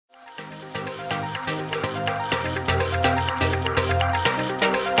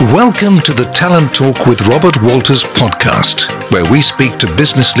Welcome to the Talent Talk with Robert Walters podcast, where we speak to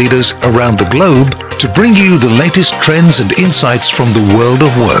business leaders around the globe to bring you the latest trends and insights from the world of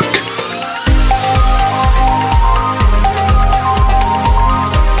work.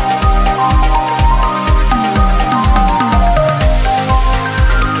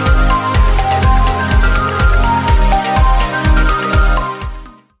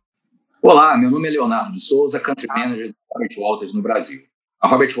 Olá, meu nome é Leonardo de Souza, Country Manager da Robert Walters no Brasil. A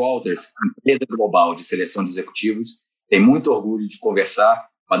Robert Walters, empresa global de seleção de executivos, tem muito orgulho de conversar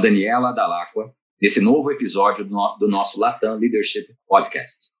com a Daniela Dall'Acqua nesse novo episódio do nosso Latam Leadership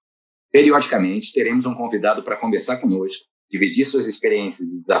Podcast. Periodicamente, teremos um convidado para conversar conosco, dividir suas experiências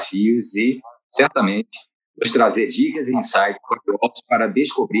e desafios e, certamente, nos trazer dicas e insights para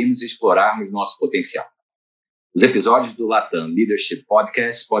descobrirmos e explorarmos nosso potencial. Os episódios do Latam Leadership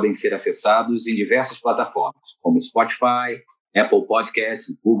Podcast podem ser acessados em diversas plataformas, como Spotify, Apple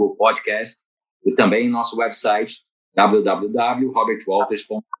Podcasts, Google Podcasts e também em nosso website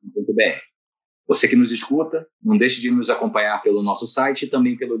www.robertwalters.com.br. Você que nos escuta, não deixe de nos acompanhar pelo nosso site e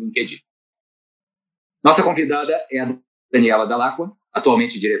também pelo LinkedIn. Nossa convidada é a Daniela Dall'Acqua,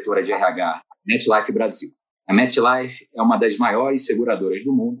 atualmente diretora de RH MetLife Brasil. A MetLife é uma das maiores seguradoras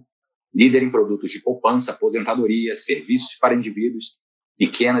do mundo, líder em produtos de poupança, aposentadoria, serviços para indivíduos,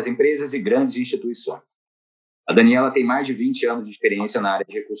 pequenas empresas e grandes instituições. A Daniela tem mais de 20 anos de experiência na área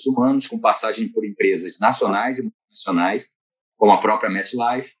de recursos humanos, com passagem por empresas nacionais e multinacionais, como a própria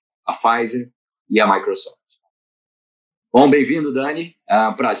MetLife, a Pfizer e a Microsoft. Bom, bem-vindo, Dani. É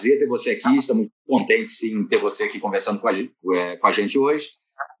um prazer ter você aqui. Estamos contentes em ter você aqui conversando com a gente hoje.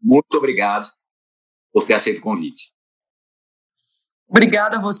 Muito obrigado por ter aceito o convite.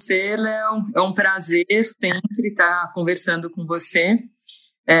 Obrigada a você, Léo. É um prazer sempre estar conversando com você.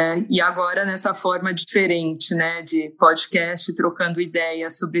 E agora nessa forma diferente, né, de podcast, trocando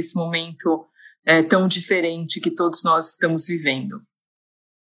ideias sobre esse momento tão diferente que todos nós estamos vivendo.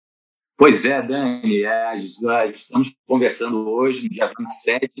 Pois é, Dani, estamos conversando hoje, no dia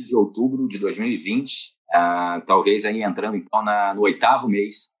 27 de outubro de 2020, talvez aí entrando então no 8º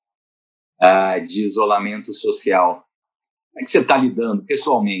mês de isolamento social. Como é que você está lidando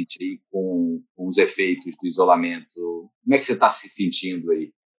pessoalmente aí com os efeitos do isolamento? Como é que você está se sentindo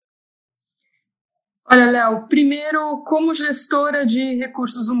aí? Olha, Léo, primeiro, como gestora de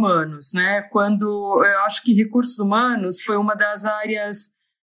recursos humanos, né? Eu acho que recursos humanos foi uma das áreas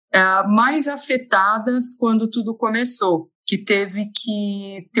mais afetadas quando tudo começou, que teve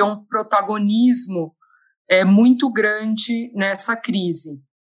que ter um protagonismo muito grande nessa crise.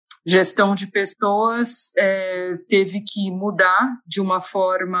 Gestão de pessoas teve que mudar de uma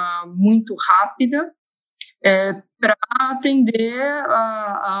forma muito rápida para atender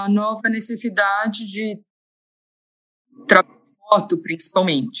a nova necessidade de trabalho remoto,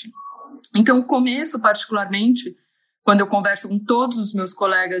 principalmente. Então, o começo, particularmente, quando eu converso com todos os meus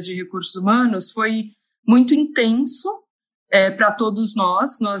colegas de recursos humanos, foi muito intenso para todos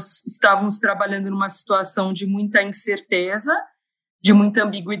nós. Nós estávamos trabalhando numa situação de muita incerteza, de muita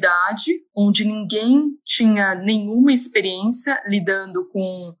ambiguidade, onde ninguém tinha nenhuma experiência lidando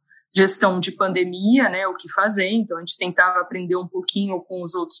com gestão de pandemia, né, o que fazer. Então, a gente tentava aprender um pouquinho com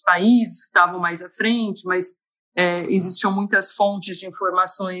os outros países que estavam mais à frente, mas existiam muitas fontes de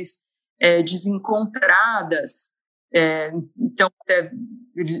informações desencontradas. Então,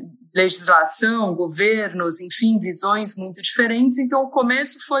 legislação, governos, enfim, visões muito diferentes. Então, o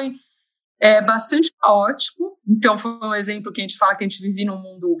começo foi bastante caótico. Então, foi um exemplo que a gente fala que a gente vive num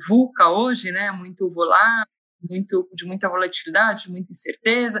mundo VUCA hoje, né? Muito volátil, de muita volatilidade, de muita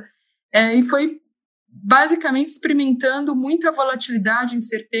incerteza. E foi basicamente experimentando muita volatilidade e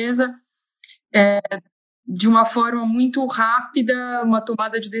incerteza de uma forma muito rápida, uma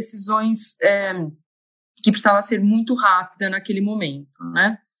tomada de decisões que precisava ser muito rápida naquele momento,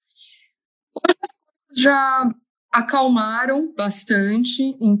 né? Hoje as coisas já acalmaram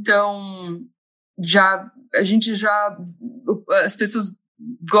bastante, então as pessoas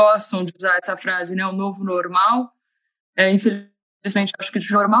gostam de usar essa frase, né, o novo normal. Infelizmente, acho que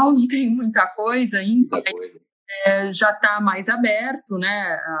de normal não tem muita coisa ainda, mas já está mais aberto,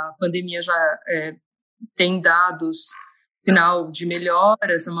 né? A pandemia já tem dados sinal de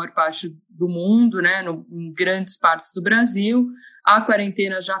melhoras na maior parte do mundo, né, em grandes partes do Brasil. A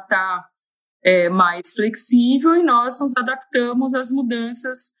quarentena já está mais flexível e nós nos adaptamos às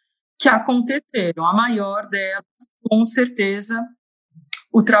mudanças que aconteceram. A maior delas, com certeza,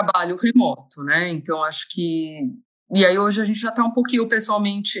 o trabalho remoto, né? Então, acho que... E aí, hoje, a gente já está um pouquinho,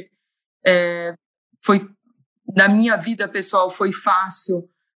 pessoalmente, na minha vida pessoal, foi fácil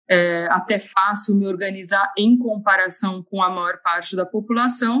até fácil me organizar em comparação com a maior parte da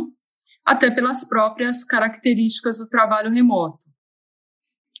população, até pelas próprias características do trabalho remoto.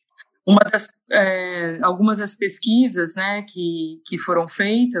 Algumas das pesquisas, né, que foram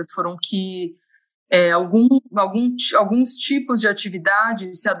feitas foram que alguns tipos de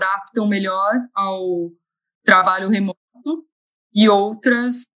atividades se adaptam melhor ao trabalho remoto e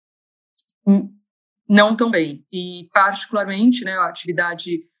outras não tão bem. E, particularmente, né,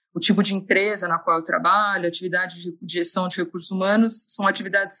 o tipo de empresa na qual eu trabalho, atividade de gestão de recursos humanos, são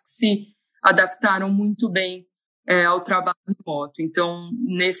atividades que se adaptaram muito bem ao trabalho remoto. Então,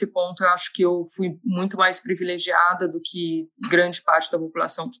 nesse ponto, eu acho que eu fui muito mais privilegiada do que grande parte da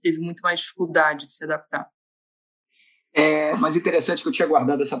população que teve muito mais dificuldade de se adaptar. Mas interessante que eu tinha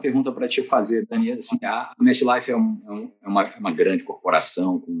guardado essa pergunta para te fazer, Dani. Assim, a MetLife é uma grande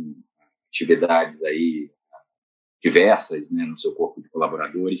corporação com atividades aí diversas, né, no seu corpo de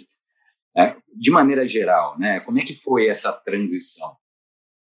colaboradores. De maneira geral, né, como é que foi essa transição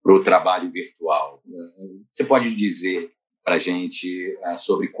para o trabalho virtual? Você pode dizer para a gente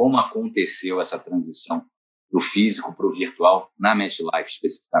sobre como aconteceu essa transição do físico para o virtual na MetLife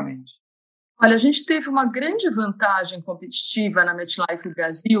especificamente? Olha, a gente teve uma grande vantagem competitiva na MetLife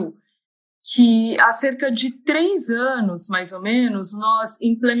Brasil, que há cerca de 3 anos, mais ou menos, nós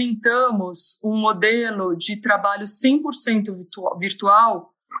implementamos um modelo de trabalho 100%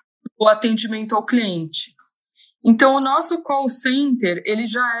 virtual o atendimento ao cliente. Então, o nosso call center ele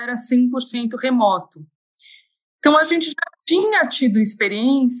já era 100% remoto. Então, a gente já tinha tido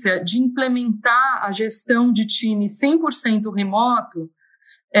experiência de implementar a gestão de time 100% remoto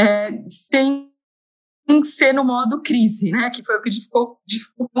sem ser no modo crise, né? Que foi o que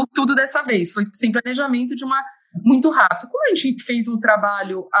dificultou tudo dessa vez. Foi sem planejamento muito rápido. Como a gente fez um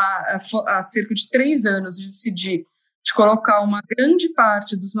trabalho há cerca de 3 anos de decidir de colocar uma grande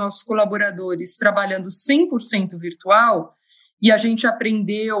parte dos nossos colaboradores trabalhando 100% virtual, e a gente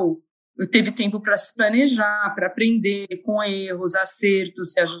teve tempo para se planejar, para aprender com erros,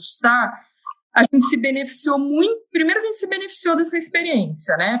 acertos, se ajustar, a gente se beneficiou muito. Primeiro, a gente se beneficiou dessa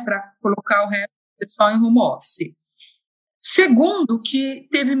experiência, né, para colocar o resto do pessoal em home office. Segundo, que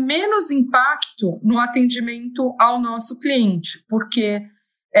teve menos impacto no atendimento ao nosso cliente, porque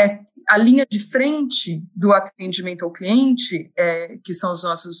a linha de frente do atendimento ao cliente, que são os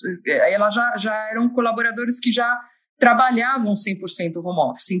nossos, elas já eram colaboradores que já trabalhavam 100% home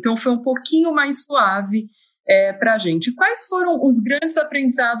office, então foi um pouquinho mais suave para a gente. Quais foram os grandes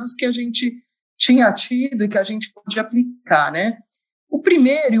aprendizados que a gente tinha tido e que a gente pode aplicar, né? O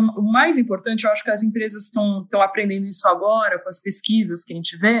primeiro e o mais importante, eu acho que as empresas estão aprendendo isso agora com as pesquisas que a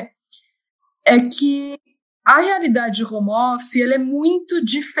gente vê, é que a realidade de home office ela é muito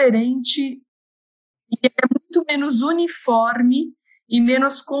diferente e é muito menos uniforme e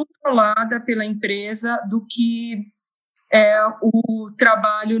menos controlada pela empresa do que o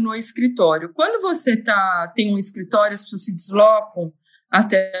trabalho no escritório. Quando você tem um escritório, as pessoas se deslocam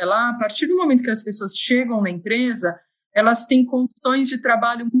até lá, a partir do momento que as pessoas chegam na empresa, elas têm condições de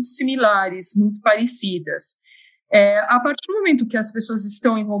trabalho muito similares, muito parecidas. A partir do momento que as pessoas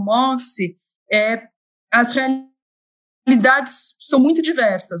estão em home office, as realidades são muito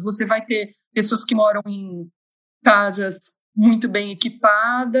diversas. Você vai ter pessoas que moram em casas muito bem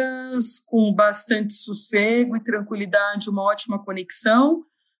equipadas, com bastante sossego e tranquilidade, uma ótima conexão.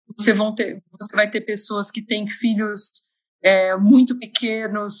 Você vai ter pessoas que têm filhos muito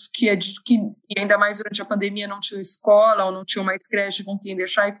pequenos, que ainda mais durante a pandemia não tinham escola ou não tinham mais creche, com quem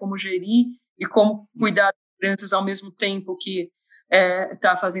deixar e como gerir e como cuidar das crianças ao mesmo tempo que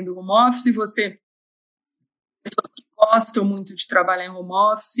está fazendo home office. Pessoas que gostam muito de trabalhar em home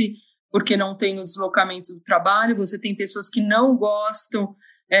office porque não tem o deslocamento do trabalho. Você tem pessoas que não gostam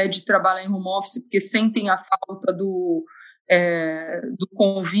de trabalhar em home office porque sentem a falta do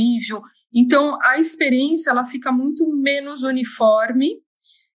convívio. Então, a experiência ela fica muito menos uniforme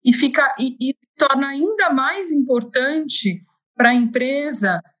e se torna ainda mais importante para a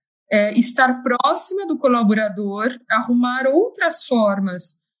empresa estar próxima do colaborador, arrumar outras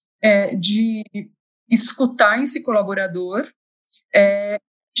formas de escutar esse colaborador,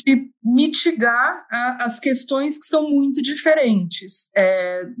 de mitigar as questões que são muito diferentes,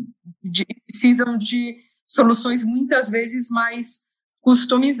 precisam de soluções muitas vezes mais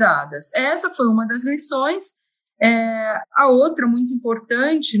customizadas. Essa foi uma das lições. A outra, muito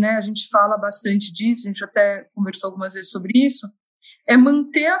importante, né, a gente fala bastante disso, a gente até conversou algumas vezes sobre isso, é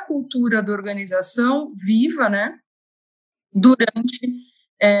manter a cultura da organização viva, né,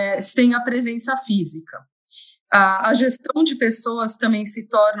 sem a presença física. A gestão de pessoas também se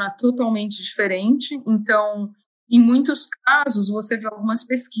torna totalmente diferente, então em muitos casos, você vê algumas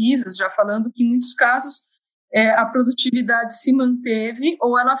pesquisas já falando que em muitos casos a produtividade se manteve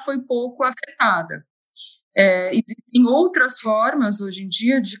ou ela foi pouco afetada. Existem outras formas hoje em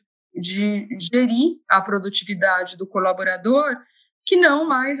dia de gerir a produtividade do colaborador, que não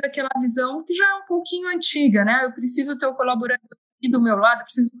mais aquela visão que já é um pouquinho antiga, né? Eu preciso ter o colaborador aqui do meu lado, eu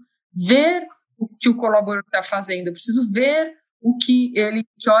preciso ver o que o colaborador está fazendo, eu preciso ver que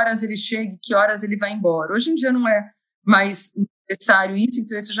horas ele chega, que horas ele vai embora. Hoje em dia não é mais necessário isso,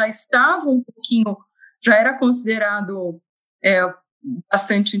 então isso já estava um pouquinho, já era considerado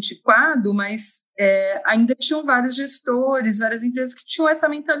bastante antiquado, mas ainda tinham vários gestores, várias empresas que tinham essa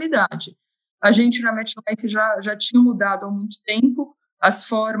mentalidade. A gente na MetLife já tinha mudado há muito tempo as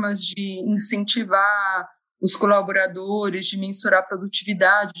formas de incentivar os colaboradores, de mensurar a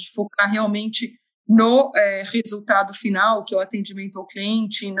produtividade, de focar realmente no resultado final, que é o atendimento ao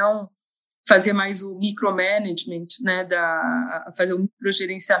cliente, e não fazer mais o micromanagement, né, fazer o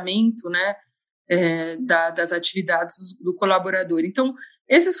microgerenciamento, né, das atividades do colaborador. Então,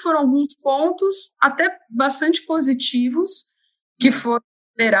 esses foram alguns pontos até bastante positivos que foram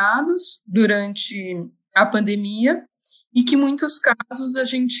liderados durante a pandemia e que, em muitos casos, a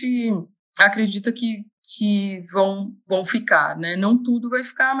gente acredita que vão ficar, né? Não tudo vai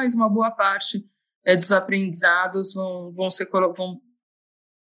ficar, mas uma boa parte dos aprendizados vão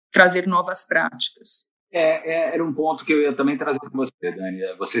trazer novas práticas. Era um ponto que eu ia também trazer para você,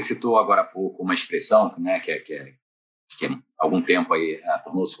 Dani. Você citou agora há pouco uma expressão, né, que há algum tempo aí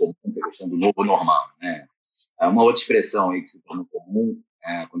tornou-se comum, a questão do novo normal, né? Uma outra expressão aí que se tornou comum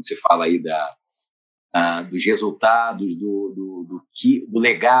quando se fala aí dos resultados, do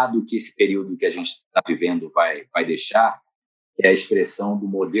legado que esse período que a gente está vivendo vai deixar, que é a expressão do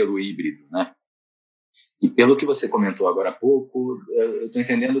modelo híbrido, né? E pelo que você comentou agora há pouco, eu estou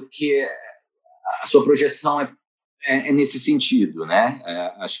entendendo que a sua projeção é nesse sentido, né?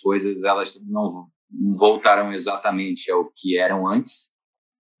 As coisas elas não voltaram exatamente ao que eram antes,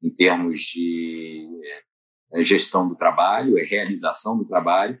 em termos de gestão do trabalho, realização do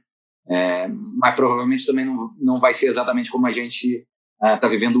trabalho, mas provavelmente também não vai ser exatamente como a gente está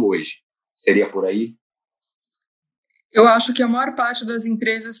vivendo hoje. Seria por aí? Eu acho que a maior parte das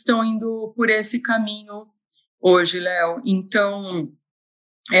empresas estão indo por esse caminho hoje, Léo. Então,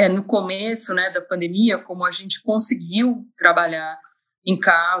 no começo, né, da pandemia, como a gente conseguiu trabalhar em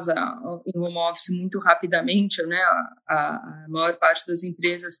casa, em home office muito rapidamente, né, a maior parte das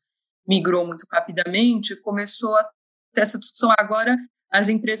empresas migrou muito rapidamente, começou a ter essa discussão. Agora as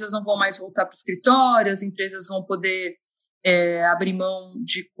empresas não vão mais voltar para o escritório, as empresas vão poder abrir mão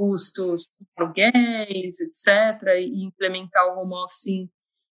de custos, aluguéis, etc., e implementar o home office em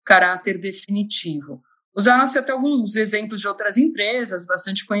caráter definitivo. Usaram-se até alguns exemplos de outras empresas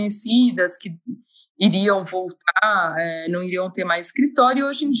bastante conhecidas que iriam voltar, não iriam ter mais escritório, e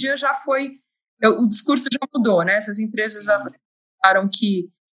hoje em dia já foi, o discurso já mudou, né? Essas empresas acharam que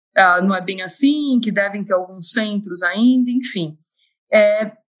não é bem assim, que devem ter alguns centros ainda, enfim.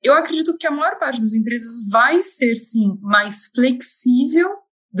 Eu acredito que a maior parte das empresas vai ser, sim, mais flexível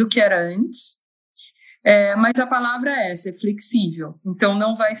do que era antes, mas a palavra é essa, é flexível. Então,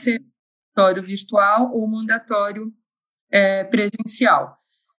 não vai ser mandatório virtual ou mandatório presencial.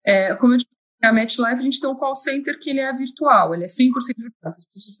 Como eu disse, na MetLife, a gente tem um call center que ele é virtual, ele é 100% virtual, as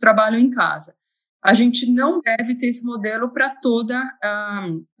pessoas trabalham em casa. A gente não deve ter esse modelo para toda a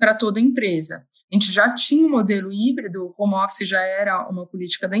empresa. A gente já tinha um modelo híbrido, o home office já era uma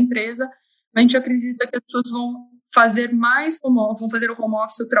política da empresa, mas a gente acredita que as pessoas vão fazer mais vão fazer o home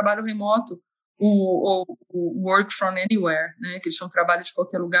office, o trabalho remoto, o work from anywhere, né, que eles chamam de trabalho de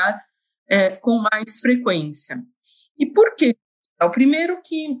qualquer lugar, com mais frequência. E por quê? O primeiro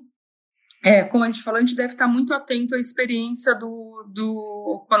que, como a gente falou, a gente deve estar muito atento à experiência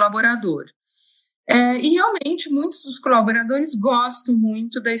do colaborador. E realmente muitos dos colaboradores gostam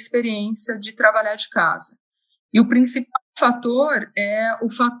muito da experiência de trabalhar de casa. E o principal fator é o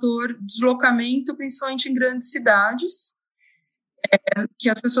fator deslocamento, principalmente em grandes cidades, que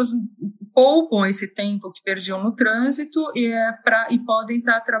as pessoas poupam esse tempo que perdiam no trânsito e podem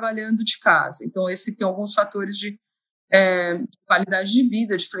estar trabalhando de casa. Então, esse tem alguns fatores de qualidade de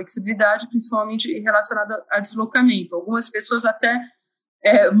vida, de flexibilidade, principalmente relacionado a deslocamento. Algumas pessoas até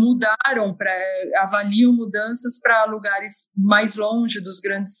avaliam mudanças para lugares mais longe dos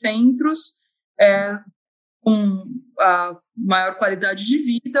grandes centros, com maior qualidade de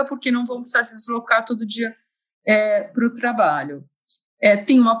vida, porque não vão precisar se deslocar todo dia para o trabalho.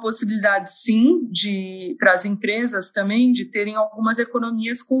 Tem uma possibilidade, sim, para as empresas também, de terem algumas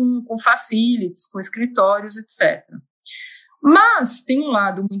economias com facilities, com escritórios, etc. Mas tem um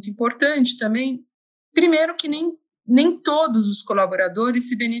lado muito importante também, primeiro que nem nem todos os colaboradores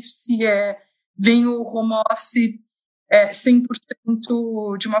se beneficiam, veem o home office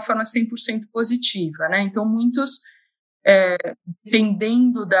 100%, de uma forma 100% positiva, né? Então, muitos,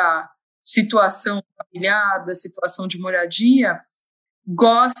 dependendo da situação familiar, da situação de moradia,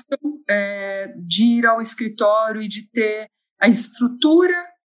 gostam de ir ao escritório e de ter a estrutura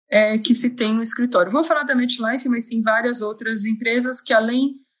que se tem no escritório. Vou falar da MetLife, mas tem várias outras empresas que,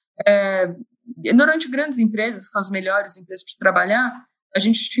 além, normalmente grandes empresas, que são as melhores empresas para trabalhar, a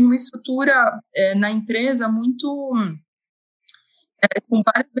gente tinha uma estrutura na empresa muito com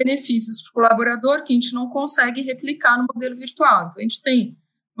vários benefícios para o colaborador que a gente não consegue replicar no modelo virtual. Então, a gente tem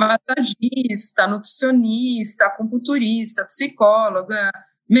massagista, nutricionista, acupunturista, psicóloga,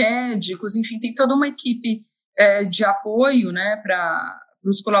 médicos, enfim, tem toda uma equipe de apoio, né, para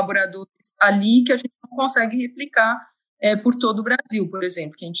os colaboradores ali que a gente não consegue replicar por todo o Brasil, por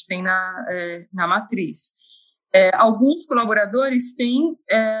exemplo, que a gente tem na matriz. Alguns colaboradores têm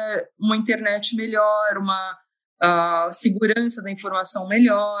uma internet melhor, uma segurança da informação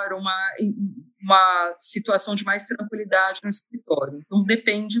melhor, uma situação de mais tranquilidade no escritório. Então,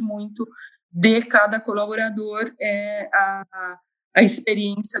 depende muito de cada colaborador a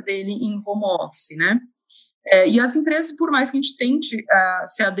experiência dele em home office, né? E as empresas, por mais que a gente tente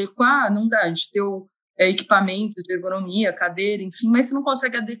se adequar, não dá, a gente deu equipamentos de ergonomia, cadeira, enfim, mas você não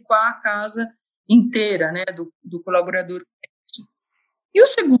consegue adequar a casa inteira, né, do colaborador. E o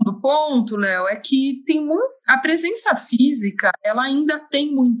segundo ponto, Léo, é que a presença física, ela ainda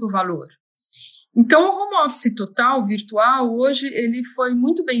tem muito valor. Então, o home office total, virtual, hoje ele foi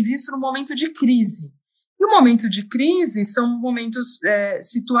muito bem visto no momento de crise. E o momento de crise são momentos,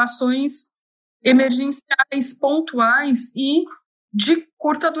 situações emergenciais, pontuais e de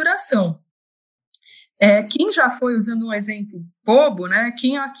curta duração. Quem já foi, usando um exemplo bobo, né?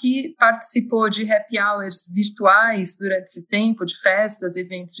 Quem aqui participou de happy hours virtuais durante esse tempo, de festas,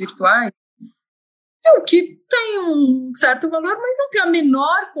 eventos virtuais, o que tem um certo valor, mas não tem a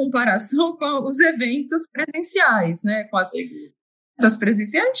menor comparação com os eventos presenciais, né? Com essas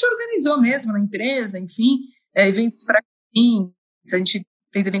presenciais, a gente organizou mesmo na empresa, enfim, eventos para clientes, a gente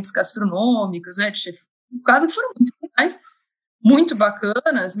fez eventos gastronômicos, né? No caso, foram muito legais, muito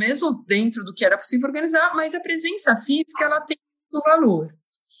bacanas, mesmo dentro do que era possível organizar, mas a presença física, ela tem muito valor.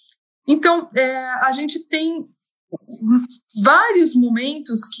 Então, a gente tem vários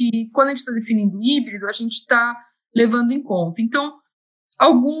momentos que, quando a gente está definindo híbrido, a gente está levando em conta. Então,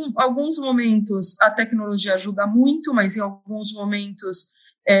 alguns momentos a tecnologia ajuda muito, mas em alguns momentos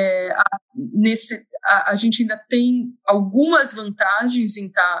a gente ainda tem algumas vantagens em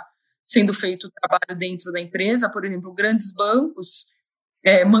estar sendo feito o trabalho dentro da empresa. Por exemplo, grandes bancos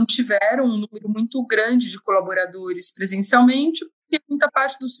mantiveram um número muito grande de colaboradores presencialmente, porque muita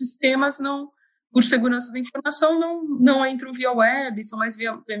parte dos sistemas, por segurança da informação, não entram via web, são mais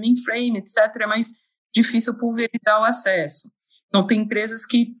via mainframe, etc. É mais difícil pulverizar o acesso. Então, tem empresas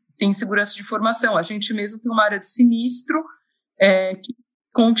que têm segurança de informação. A gente mesmo tem uma área de sinistro que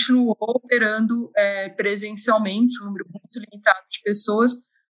continuou operando presencialmente, um número muito limitado de pessoas,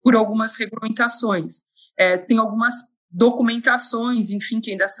 por algumas regulamentações. Tem algumas documentações, enfim,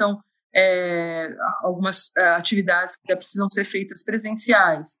 que ainda são algumas atividades que ainda precisam ser feitas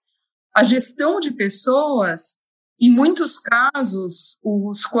presenciais. A gestão de pessoas, em muitos casos,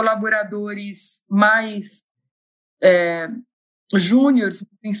 os colaboradores mais júniores,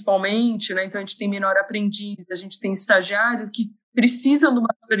 principalmente, né? Então a gente tem menor aprendiz, a gente tem estagiários que precisam de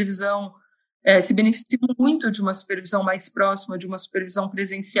uma supervisão, se beneficiam muito de uma supervisão mais próxima, de uma supervisão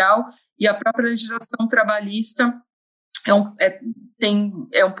presencial, e a própria legislação trabalhista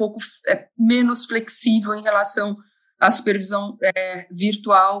é um pouco menos flexível em relação à supervisão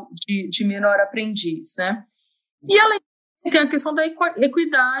virtual de menor aprendiz, né? E além tem a questão da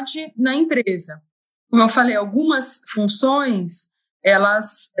equidade na empresa. Como eu falei, algumas funções,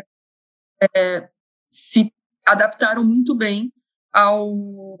 elas se adaptaram muito bem ao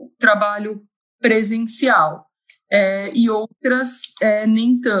trabalho presencial, e outras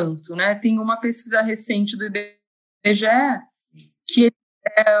nem tanto, né? Tem uma pesquisa recente do IBGE que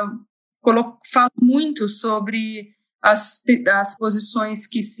fala muito sobre as posições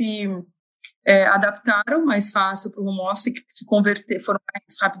que se adaptaram mais fácil para o home office, que foram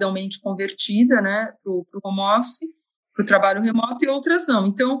mais rapidamente convertidas, né, para o home office, para o trabalho remoto, e outras não.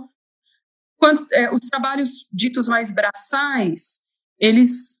 Então, os trabalhos ditos mais braçais,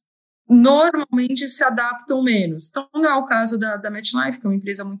 eles normalmente se adaptam menos. Então, não é o caso da MetLife, que é uma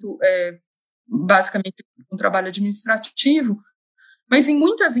empresa muito, basicamente, um trabalho administrativo, mas em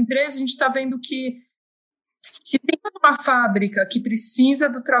muitas empresas a gente está vendo que se tem uma fábrica que precisa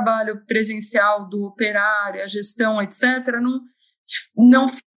do trabalho presencial do operário, a gestão, etc., não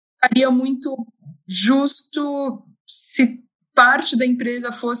ficaria muito justo se parte da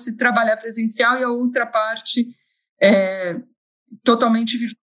empresa fosse trabalhar presencial e a outra parte totalmente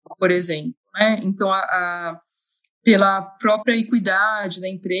virtual, por exemplo, né? Então, pela própria equidade da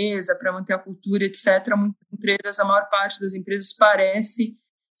empresa, para manter a cultura, etc., muitas empresas, a maior parte das empresas parece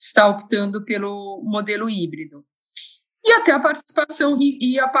estar optando pelo modelo híbrido. E até a participação,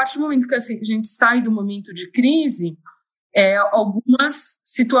 e a partir do momento que a gente sai do momento de crise, algumas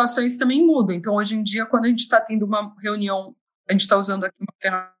situações também mudam. Então, hoje em dia, quando a gente está tendo uma reunião, a gente está usando aqui uma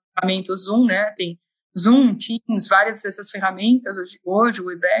ferramenta, o Zoom, né? Tem Zoom, Teams, várias dessas ferramentas, hoje o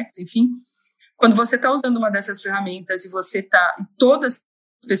Webex, enfim. Quando você está usando uma dessas ferramentas e todas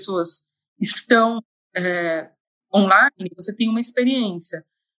as pessoas estão online, você tem uma experiência.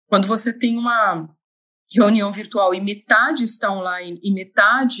 Quando você tem uma reunião virtual e metade está online e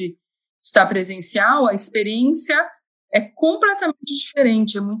metade está presencial, a experiência é completamente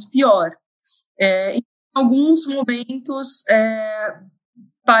diferente, é muito pior. Em alguns momentos,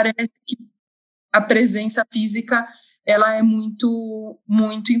 parece que a presença física ela é muito,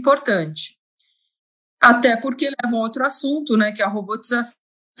 muito importante. Até porque leva a outro assunto, né, que é a robotização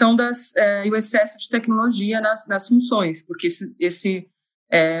e o excesso de tecnologia nas funções, porque esse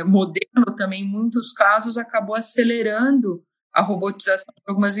modelo também, em muitos casos, acabou acelerando a robotização de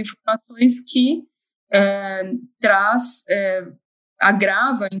algumas informações que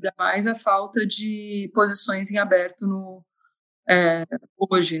agrava ainda mais a falta de posições em aberto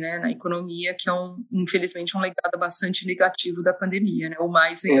hoje, né, na economia, que é infelizmente um legado bastante negativo da pandemia, né, o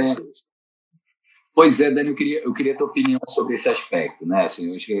mais negativo. Pois é, Dani, eu queria ter opinião sobre esse aspecto, né?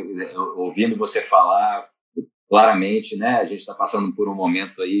 Assim, ouvindo você falar claramente, né? A gente está passando por um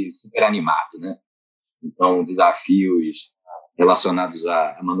momento aí super animado, né? Então, desafios relacionados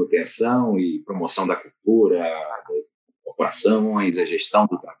à manutenção e promoção da cultura, das corporações, a gestão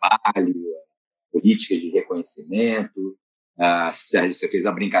do trabalho, políticas de reconhecimento. Você fez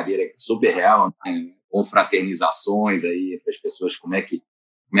a brincadeira super real, né? Confraternizações aí entre as pessoas, como é que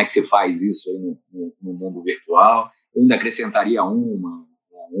se faz isso aí no mundo virtual. Eu ainda acrescentaria um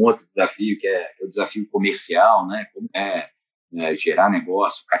outro desafio, que é o desafio comercial, né? Como gerar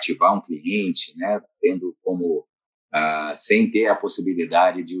negócio, cativar um cliente, né? Tendo como, sem ter a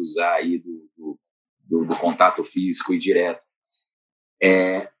possibilidade de usar aí do contato físico e direto.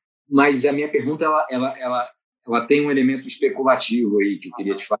 Mas a minha pergunta, ela tem um elemento especulativo aí que eu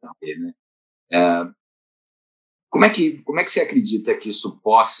queria te fazer, né? Como é que você acredita que isso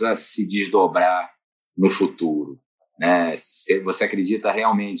possa se desdobrar no futuro, né? Você acredita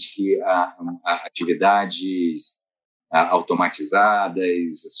realmente que atividades automatizadas,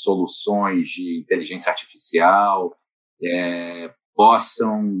 soluções de inteligência artificial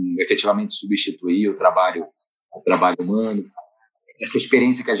possam efetivamente substituir o trabalho humano? Essa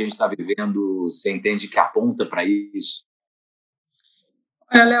experiência que a gente está vivendo, você entende que aponta para isso?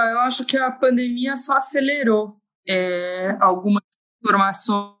 Olha, Léo, eu acho que a pandemia só acelerou algumas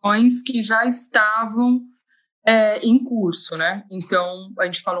informações que já estavam em curso, né? Então, a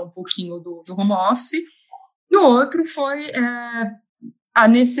gente falou um pouquinho do home office, e o outro foi a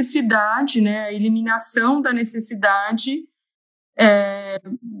necessidade, né? A eliminação da necessidade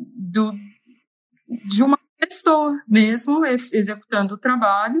de uma pessoa mesmo executando o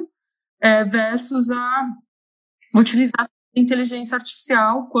trabalho versus a utilização da inteligência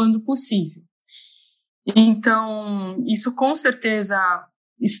artificial quando possível. Então, isso com certeza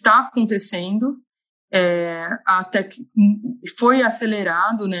está acontecendo, até que foi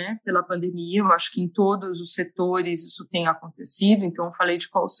acelerado, né, pela pandemia. Eu acho que em todos os setores isso tem acontecido. Então, eu falei de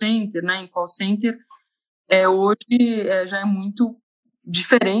call center, né? Em call center, hoje já é muito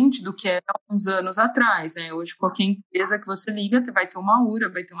diferente do que era uns anos atrás, né? Hoje, qualquer empresa que você liga vai ter uma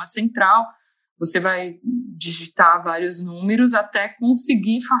URA, vai ter uma central, você vai digitar vários números até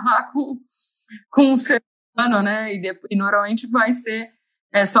conseguir falar com um ser humano, né? E normalmente vai ser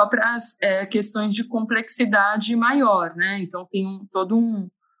só para as questões de complexidade maior, né? Então tem todo um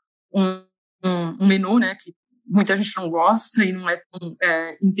menu, né, que muita gente não gosta e não é tão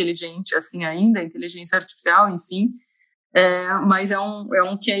inteligente assim ainda, inteligência artificial, enfim, mas é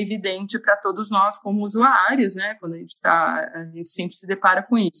um que é evidente para todos nós como usuários, né? Quando a gente sempre se depara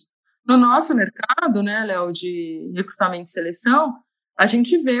com isso. No nosso mercado, né, Léo, de recrutamento e seleção, a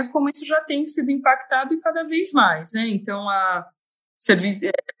gente vê como isso já tem sido impactado e cada vez mais, né? Então, serviço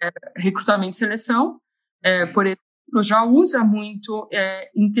recrutamento e seleção, por exemplo, já usa muito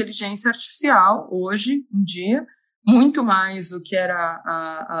inteligência artificial hoje em dia, muito mais do que era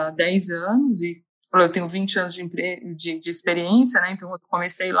há 10 anos, e eu tenho 20 anos de experiência, né? Então, eu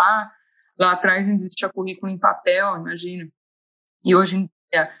comecei lá atrás não existia currículo em papel, imagina. E hoje em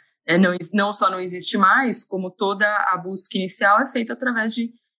dia, não só não existe mais, como toda a busca inicial é feita através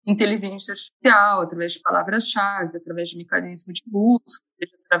de inteligência artificial, através de palavras-chave, através de mecanismo de busca,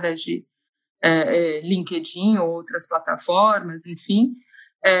 através de LinkedIn ou outras plataformas, enfim.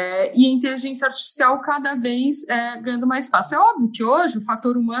 E a inteligência artificial cada vez ganhando mais espaço. É óbvio que hoje o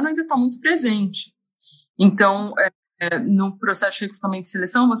fator humano ainda está muito presente. Então, no processo de recrutamento e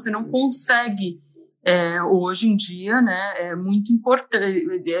seleção, você não consegue, hoje em dia, né, é muito importante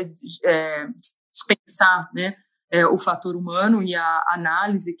dispensar, né, o fator humano, e a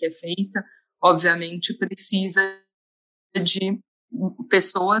análise que é feita, obviamente, precisa de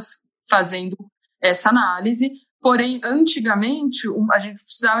pessoas fazendo essa análise. Porém, antigamente, a gente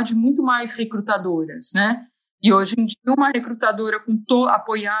precisava de muito mais recrutadoras, né? E hoje em dia, uma recrutadora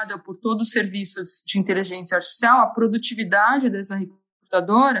apoiada por todos os serviços de inteligência artificial, a produtividade desse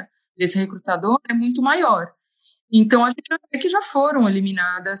recrutador é muito maior. Então, a gente vê que já foram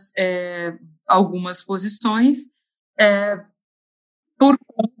eliminadas algumas posições por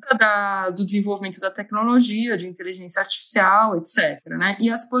conta do desenvolvimento da tecnologia, de inteligência artificial, etc., né?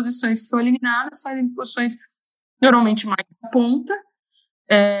 E as posições que são eliminadas são posições normalmente mais na ponta,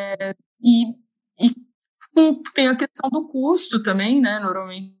 e tem a questão do custo também, né?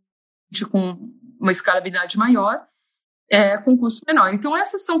 Normalmente com uma escalabilidade maior, com custo menor. Então,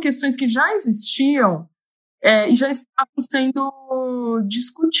 essas são questões que já existiam e já estavam sendo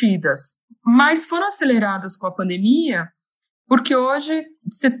discutidas, mas foram aceleradas com a pandemia, porque hoje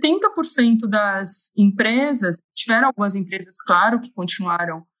 70% das empresas, tiveram algumas empresas, claro, que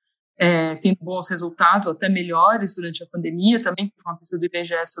continuaram tendo bons resultados, até melhores durante a pandemia. Também teve uma pesquisa do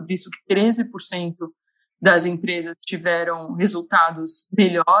IBGE sobre isso, que 13% das empresas tiveram resultados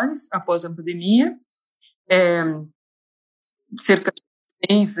melhores após a pandemia. Cerca de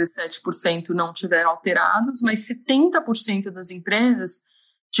 6%, 17% não tiveram alterados, mas 70% das empresas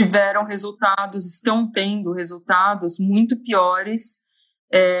estão tendo resultados muito piores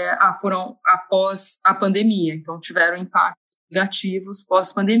foram após a pandemia, então tiveram impactos negativos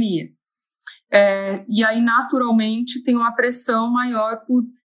pós-pandemia. E aí, naturalmente, tem uma pressão maior por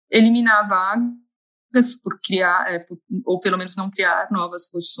eliminar vagas, por criar, ou pelo menos não criar novas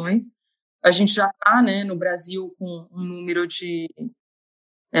posições. A gente já está, né, no Brasil com um número de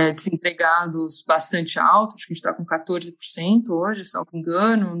desempregados bastante alto, acho que a gente está com 14% hoje, se não me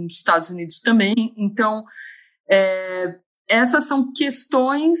engano, nos Estados Unidos também. Então, essas são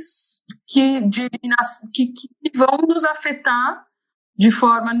questões que vão nos afetar de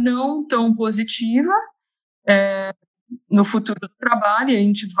forma não tão positiva no futuro do trabalho. A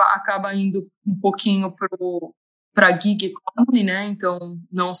gente acaba indo um pouquinho para a gig economy, né? Então,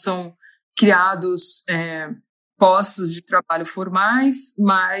 não são criados postos de trabalho formais,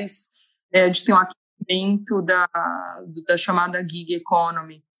 mas a gente tem um aquecimento da chamada gig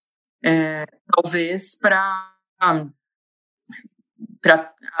economy, talvez para a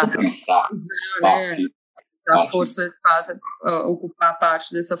força ocupar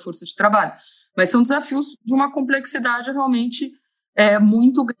parte dessa força de trabalho. Mas são desafios de uma complexidade realmente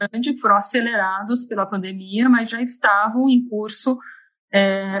muito grande, que foram acelerados pela pandemia, mas já estavam em curso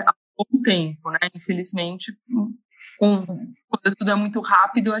há bom tempo, né? Infelizmente, quando tudo é muito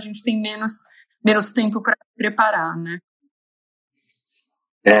rápido, a gente tem menos tempo para se preparar, né?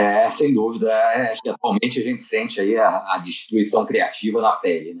 Sem dúvida. Acho que atualmente a gente sente aí a destruição criativa na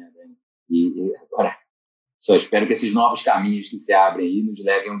pele, né? E agora, só espero que esses novos caminhos que se abrem aí nos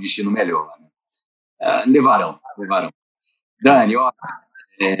levem a um destino melhor, né? Levarão. Dani,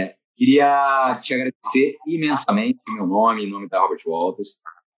 queria te agradecer imensamente em meu nome, em nome da Robert Walters.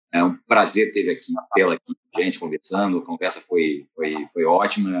 É um prazer tê-la aqui, gente, conversando. A conversa foi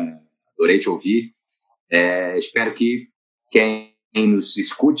ótima, adorei te ouvir. Espero que quem nos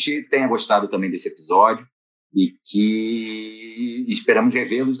escute tenha gostado também desse episódio e que esperamos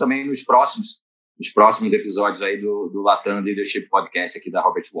revê-los também nos próximos episódios aí do Latam Leadership Podcast aqui da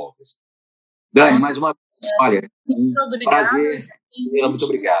Robert Walters. Dani, mais uma vez, olha, prazer. Muito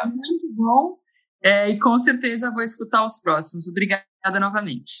obrigado. Muito bom. E com certeza vou escutar os próximos. Obrigada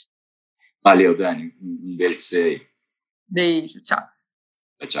novamente. Valeu, Dani. Um beijo para você aí. Beijo, tchau.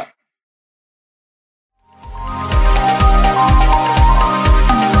 Tchau.